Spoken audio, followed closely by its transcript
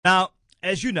Now,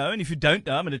 as you know, and if you don't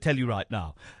know, I'm going to tell you right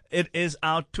now, it is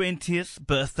our 20th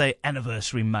birthday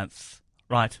anniversary month,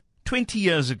 right? 20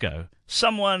 years ago,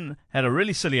 someone had a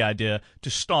really silly idea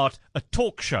to start a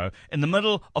talk show in the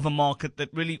middle of a market that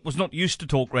really was not used to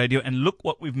talk radio, and look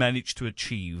what we've managed to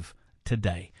achieve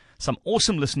today. Some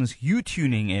awesome listeners, you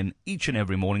tuning in each and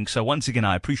every morning. So once again,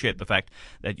 I appreciate the fact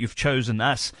that you've chosen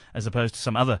us as opposed to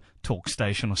some other talk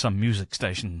station or some music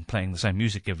station playing the same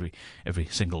music every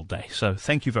single day. So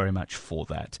thank you very much for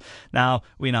that. Now,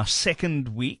 we're in our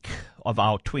second week of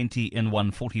our 20 in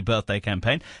 140 birthday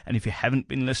campaign. And if you haven't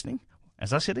been listening,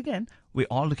 as I said again, we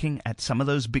are looking at some of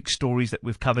those big stories that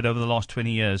we've covered over the last 20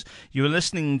 years. You were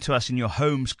listening to us in your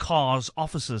homes, cars,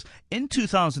 offices in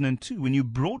 2002 when you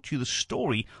brought you the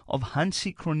story of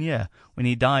Hansie Cronje when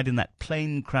he died in that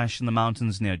plane crash in the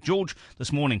mountains near George.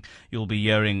 This morning, you'll be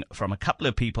hearing from a couple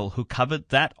of people who covered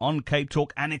that on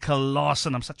CapeTalk. Annika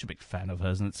Larsen, I'm such a big fan of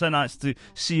hers, and it's so nice to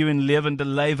see you in Levende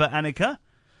Lewe, Annika.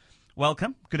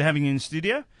 Welcome. Good having you in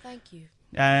studio. Thank you.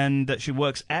 And she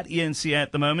works at ENCA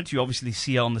at the moment. You obviously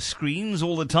see her on the screens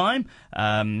all the time.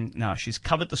 Now, she's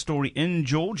covered the story in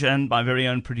George, and my very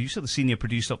own producer, the senior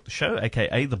producer of the show,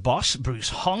 a.k.a. the boss,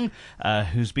 Bruce Hong,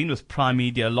 who's been with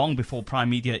Primedia long before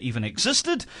Primedia even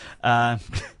existed.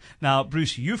 Now,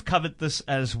 Bruce, you've covered this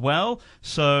as well,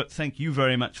 so thank you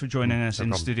very much for joining us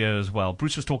in studio as well.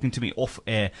 Bruce was talking to me off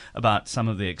air about some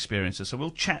of the experiences, so we'll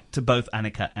chat to both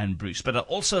Annika and Bruce. But I'd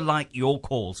also like your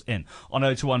calls in on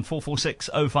 021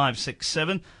 446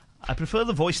 0567. I prefer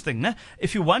the voice thing. Nah?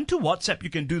 If you want to WhatsApp,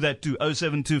 you can do that too.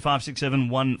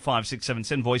 0725671567.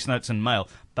 Send voice notes and mail.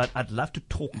 But I'd love to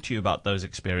talk to you about those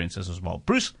experiences as well.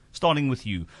 Bruce, starting with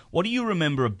you, what do you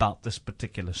remember about this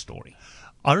particular story?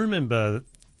 I remember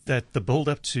that the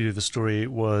build-up to the story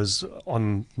was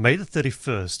on May the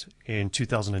 31st in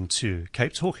 2002.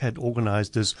 CapeTalk had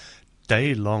organized this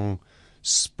day-long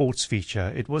sports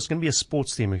feature. It was going to be a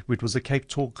sports theme. It was a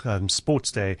CapeTalk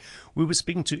Sports Day. We were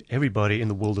speaking to everybody in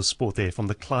the world of sport there, from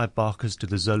the Clive Barkers to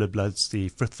the Zola Bloods, the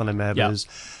Frith van der Merwes,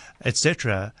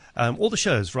 etc. All the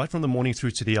shows, right from the morning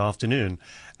through to the afternoon.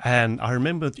 And I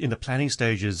remember in the planning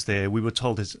stages there, we were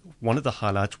told that one of the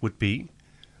highlights would be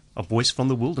a voice from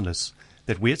the wilderness,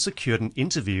 that we had secured an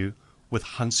interview with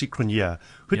Hansie Cronje,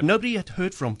 who nobody had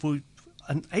heard from for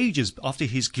ages after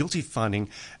his guilty finding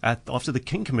after the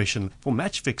King Commission for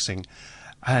match fixing.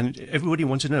 And everybody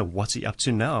wanted to know, what's he up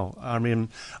to now? I mean,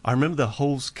 I remember the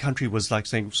whole country was like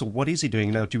saying, so what is he doing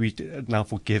now? Do we now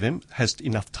forgive him? Has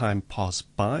enough time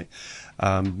passed by?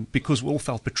 Because we all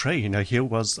felt betrayed. You know, here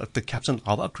was the captain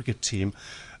of our cricket team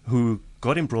who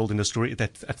got embroiled in a story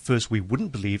that at first we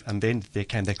wouldn't believe, and then there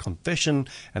came that confession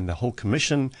and the whole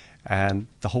commission and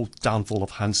the whole downfall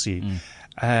of Hansie.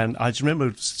 And I just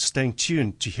remember staying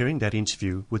tuned to hearing that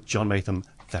interview with John Matham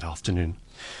that afternoon.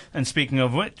 And speaking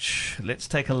of which, let's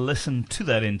take a listen to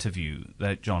that interview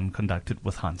that John conducted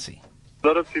with Hansie. A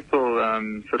lot of people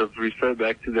sort of refer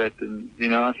back to that, and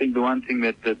I think the one thing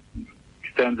that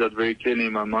stands out very clearly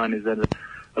in my mind is that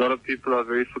a lot of people are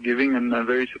very forgiving and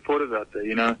very supportive out there.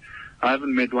 I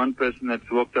haven't met one person that's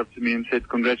walked up to me and said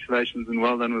congratulations and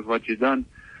well done with what you've done.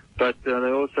 But they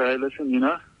all say, hey, listen,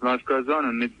 life goes on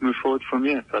and let's move forward from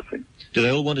here, I think. Do they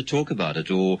all want to talk about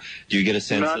it, or do you get a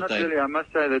sense that they... No, not really. I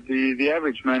must say that the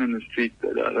average man in the street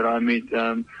that I meet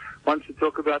wants to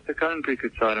talk about the current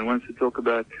cricket side and wants to talk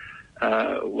about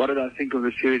what did I think of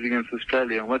the series against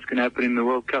Australia and what's going to happen in the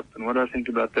World Cup and what do I think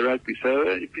about the rugby. So,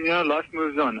 life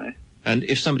moves on, eh? And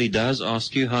if somebody does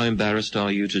ask you, how embarrassed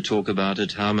are you to talk about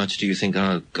it? How much do you think,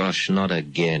 oh, gosh, not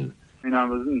again? I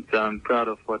wasn't proud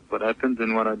of what happened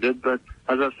and what I did, but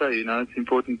as I say, it's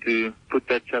important to put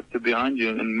that chapter behind you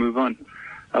and move on.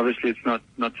 Obviously, it's not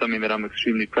something that I'm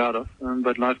extremely proud of,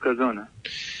 but life goes on. Eh?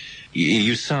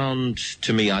 You sound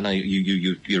to me, I know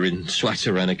you're in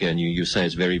Swatter, Annika, and you say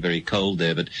it's very, very cold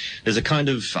there, but there's a kind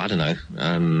of, I don't know,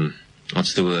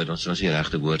 what's the word? What's the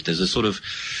right word? There's a sort of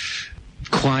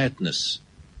quietness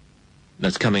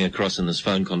that's coming across in this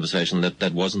phone conversation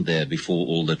that wasn't there before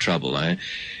all the trouble. Eh?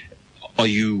 Are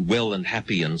you well and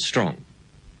happy and strong?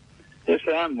 Yes,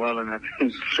 I am well and happy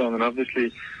and strong, and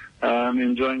obviously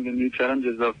enjoying the new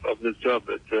challenges of this job.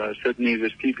 It certainly is a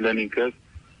steep learning curve,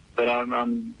 but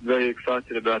I'm very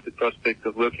excited about the prospect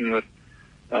of working with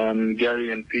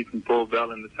Gary and Pete and Paul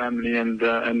Bell and the family and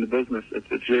the business.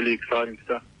 It's really exciting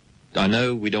stuff. I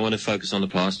know we don't want to focus on the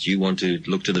past. You want to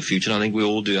look to the future, and I think we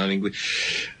all do. I mean,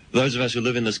 those of us who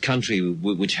live in this country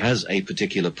which has a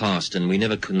particular past, and we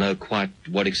never can know quite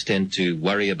what extent to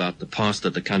worry about the past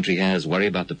that the country has, worry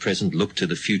about the present, look to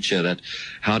the future, that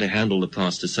how to handle the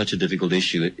past is such a difficult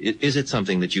issue. Is it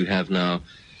something that you have now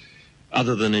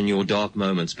other than in your dark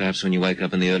moments, perhaps when you wake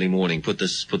up in the early morning, put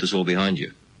this all behind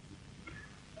you?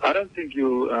 I don't think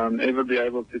you'll ever be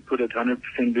able to put it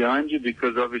 100% behind you,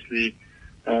 because obviously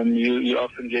you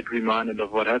often get reminded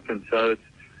of what happened. So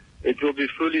it will be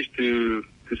foolish to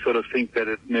sort of think that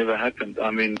it never happened. I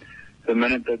mean, the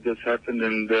minute that this happened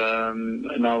and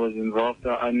I was involved,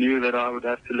 I knew that I would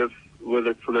have to live with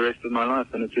it for the rest of my life,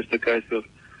 and it's just a case of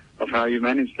how you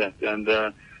manage that. And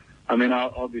I mean,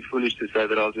 I'll be foolish to say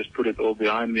that I'll just put it all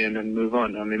behind me and then move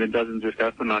on. I mean, it doesn't just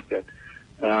happen like that.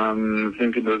 I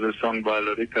think it was a song by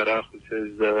Lorika Rach who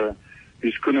says,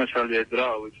 "Die skoene sal jy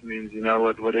dra," which means, you know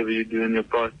what, whatever you do in your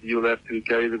past, you'll have to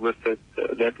carry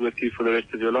that with you for the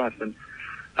rest of your life. And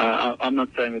I'm not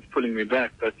saying it's pulling me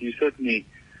back, but you certainly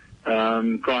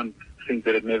can't think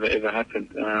that it never ever happened.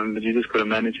 But you just got to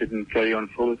manage it and carry on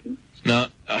forward. Now,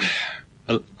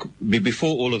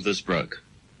 before all of this broke,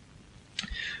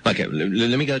 okay,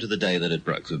 let me go to the day that it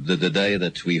broke, the day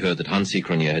that we heard that Hansie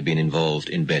Cronje had been involved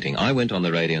in betting. I went on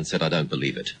the radio and said, I don't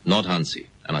believe it. Not Hansie.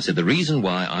 And I said, the reason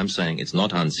why I'm saying it's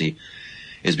not Hansie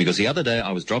is because the other day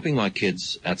I was dropping my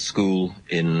kids at school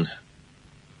in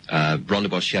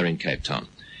Rondebosch here in Cape Town.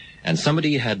 And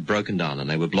somebody had broken down and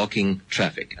they were blocking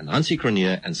traffic. And Hansie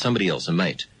Cronje and somebody else, a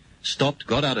mate, stopped,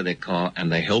 got out of their car,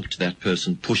 and they helped that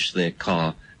person push their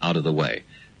car out of the way.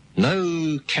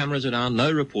 No cameras around,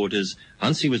 no reporters.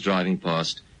 Hansie was driving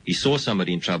past. He saw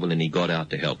somebody in trouble and he got out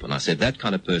to help. And I said, that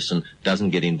kind of person doesn't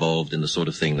get involved in the sort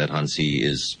of thing that Hansie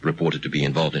is reported to be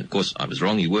involved in. Of course, I was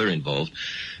wrong. You were involved.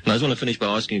 And I just want to finish by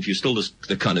asking if you're still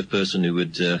the kind of person who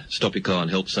would stop your car and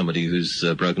help somebody who's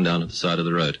broken down at the side of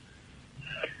the road.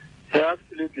 Yeah,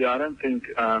 absolutely. I don't think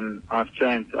I've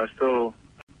changed. I still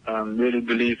really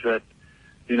believe that,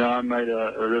 you know, I made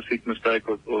a horrific mistake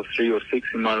or 3 or 6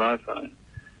 in my life.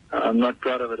 I'm not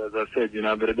proud of it, as I said, you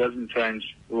know, but it doesn't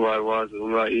change who I was or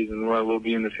who I is and who I will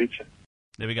be in the future.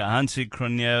 There we go, Hansie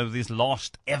Cronje, his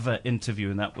last ever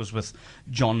interview, and that was with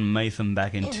John Matham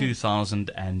back in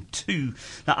 2002.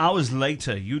 Now, hours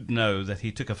later, you'd know that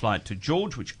he took a flight to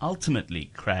George, which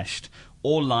ultimately crashed.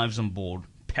 All lives on board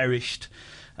perished.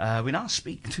 We now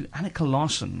speak to Annika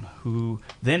Larsen, who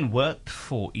then worked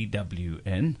for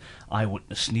EWN,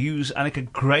 Eyewitness News.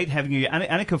 Annika, great having you.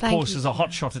 Annika, of course, is a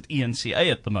hotshot at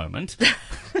ENCA at the moment.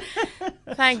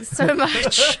 Thanks so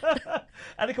much.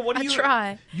 Annika, what do you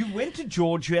try? You went to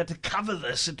George, you had to cover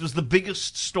this. It was the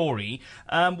biggest story.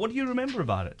 What do you remember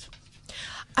about it?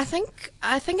 I think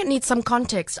it needs some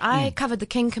context. I covered the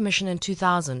King Commission in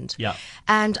 2000. Yeah.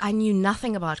 And I knew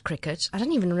nothing about cricket. I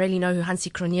didn't even really know who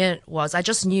Hansie Cronje was. I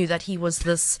just knew that he was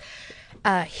this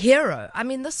hero. I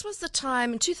mean, this was the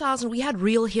time in 2000 we had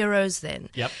real heroes then.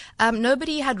 Yep.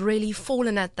 Nobody had really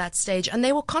fallen at that stage, and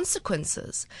there were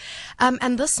consequences.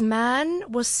 And this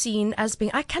man was seen as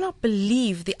being, I cannot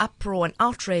believe the uproar and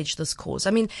outrage this caused.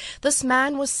 I mean, this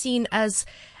man was seen as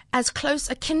close,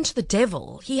 akin to the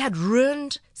devil. He had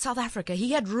ruined South Africa.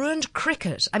 He had ruined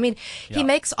cricket. I mean, he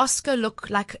makes Oscar look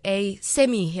like a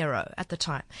semi-hero at the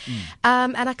time.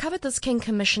 And I covered this King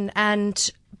Commission,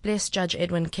 and bless Judge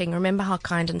Edwin King. Remember how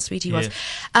kind and sweet he was.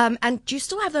 And do you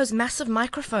still have those massive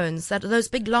microphones, those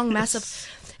big, long, massive...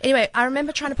 Anyway, I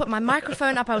remember trying to put my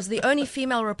microphone up. I was the only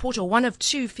female reporter, one of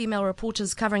 2 female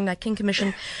reporters covering that King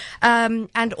Commission.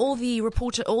 And all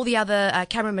the other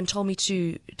cameramen told me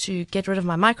to get rid of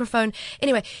my microphone.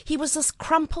 Anyway, he was this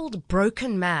crumpled,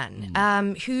 broken man,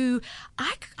 who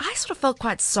I sort of felt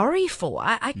quite sorry for.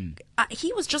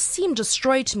 He seemed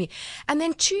destroyed to me. And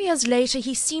then 2 years later,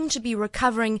 he seemed to be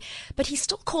recovering, but he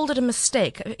still called it a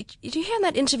mistake. Did you hear in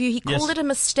that interview? He called it a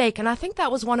mistake, and I think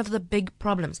that was one of the big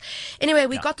problems. Anyway,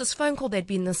 we got this phone call. There'd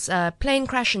been this plane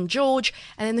crash in George,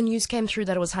 and then the news came through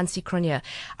that it was Hansie Cronje.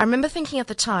 I remember thinking at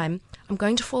the time, I'm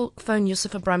going to phone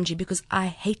Yusuf Abramji because I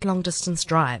hate long-distance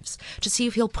drives, to see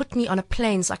if he'll put me on a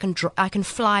plane so I can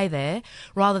fly there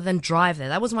rather than drive there.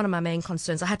 That was one of my main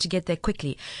concerns. I had to get there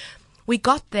quickly. We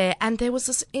got there, and there was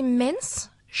this immense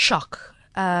shock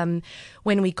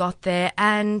when we got there,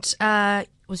 and it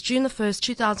was June the 1st,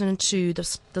 2002.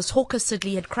 This Hawker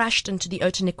Siddeley had crashed into the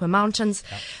Outeniqua Mountains.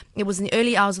 It was in the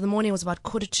early hours of the morning. It was about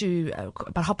 5:45,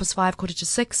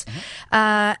 5:45.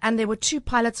 And there were 2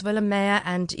 pilots, Willem Meyer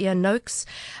and Ian Noakes.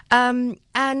 And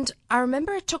I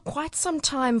remember it took quite some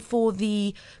time for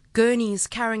the gurneys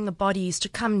carrying the bodies to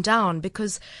come down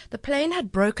because the plane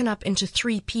had broken up into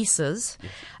 3 pieces.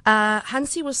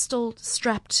 Hansie was still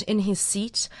strapped in his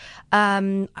seat.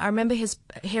 I remember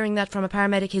hearing that from a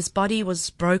paramedic. His body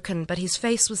was broken, but his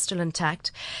face was still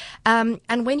intact.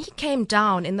 And when he came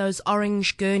down in those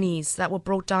orange gurneys that were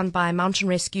brought down by Mountain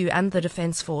Rescue and the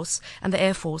Defence Force and the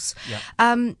Air Force,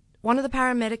 one of the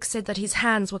paramedics said that his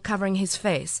hands were covering his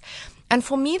face. And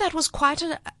for me, that was quite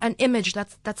an image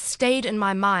that stayed in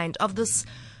my mind of this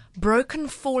broken,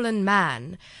 fallen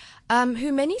man,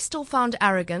 who many still found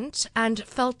arrogant and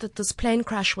felt that this plane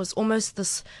crash was almost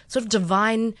this sort of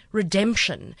divine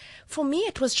redemption. For me,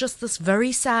 it was just this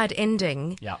very sad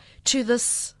ending to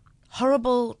this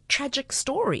horrible, tragic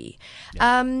story.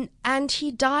 And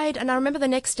he died, and I remember the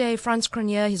next day, Hansie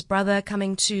Cronje, his brother,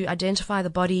 coming to identify the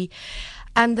body,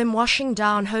 and them washing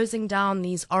down, hosing down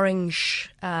these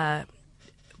orange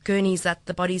gurneys that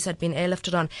the bodies had been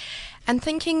airlifted on, and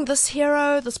thinking this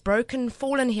hero, this broken,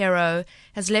 fallen hero,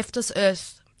 has left this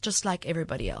earth just like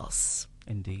everybody else.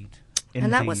 Indeed.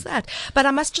 And that was that. But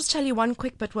I must just tell you one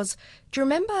quick bit was, do you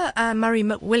remember Murray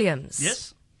Williams?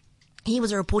 Yes. He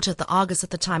was a reporter at the Argus at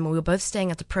the time, and we were both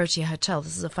staying at the Protea Hotel.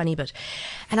 This is a funny bit.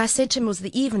 And I said to him, it was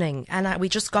the evening, and we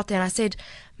just got there, and I said,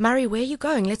 Murray, where are you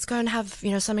going? Let's go and have,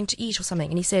 something to eat or something.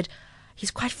 And he said, he's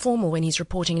quite formal when he's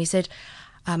reporting, and he said,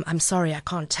 I'm sorry, I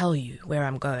can't tell you where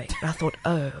I'm going. And I thought,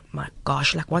 oh my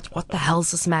gosh, like what the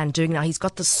hell's this man doing now? He's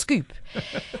got the scoop.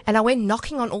 And I went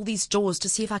knocking on all these doors to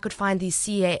see if I could find these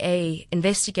CAA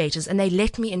investigators, and they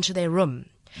let me into their room.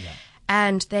 Yeah.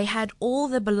 And they had all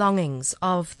the belongings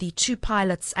of the two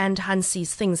pilots and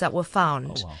Hansie's things that were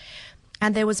found. Oh, wow.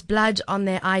 And there was blood on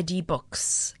their ID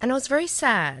books. And it was very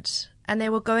sad. And they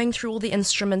were going through all the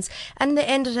instruments. And in the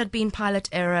end, it had been pilot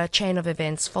error, chain of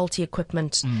events, faulty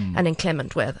equipment, and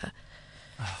inclement weather.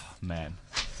 Oh, man.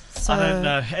 So, I don't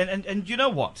know. And you know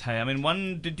what? Hey, I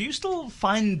mean, did you still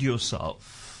find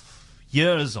yourself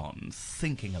years on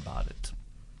thinking about it?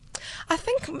 I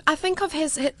think of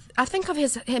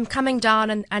him coming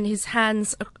down and his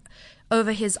hands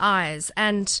over his eyes,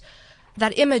 and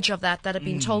that image of that had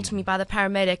been told to me by the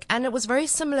paramedic, and it was very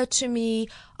similar to me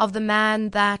of the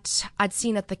man that I'd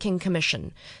seen at the King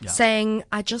Commission, saying,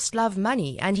 I just love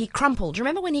money. And he crumpled. Do you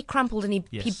remember when he crumpled and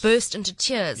he burst into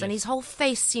tears, and his whole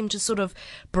face seemed to sort of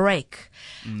break?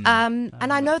 And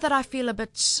I know that I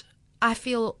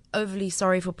feel overly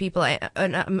sorry for people,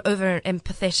 and I'm over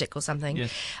empathetic or something.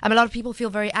 Yes. A lot of people feel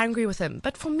very angry with him.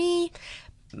 But for me,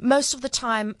 most of the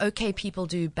time, okay, people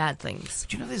do bad things.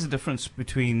 Do you know there's a difference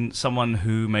between someone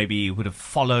who maybe would have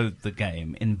followed the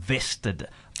game, invested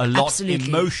a lot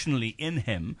emotionally in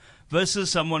him,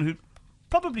 versus someone who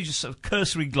probably just a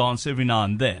cursory glance every now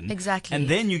and then. Exactly. And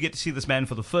then you get to see this man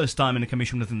for the first time in a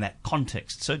commission within that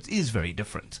context. So it is very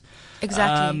different.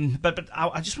 Exactly. But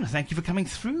I just want to thank you for coming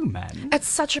through, man. It's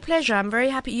such a pleasure. I'm very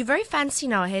happy. You're very fancy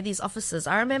now, hey, these officers.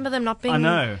 I remember them not being... I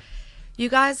know. You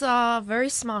guys are very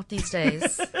smart these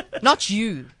days. Not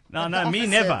you. No, me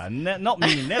never. Not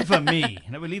me. Never me.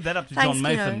 No, we leave that up to John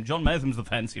Matham. John Matham's the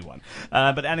fancy one.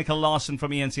 But Annika Larsen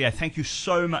from ENCA, thank you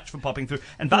so much for popping through.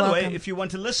 And by the way, if you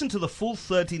want to listen to the full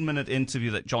 13-minute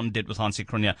interview that John did with Hansie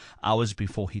Cronje hours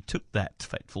before he took that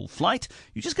fateful flight,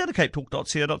 you just go to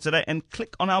capetalk.co.za and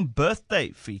click on our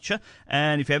birthday feature.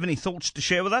 And if you have any thoughts to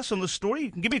share with us on the story,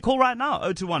 you can give me a call right now,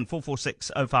 021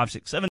 446 0567.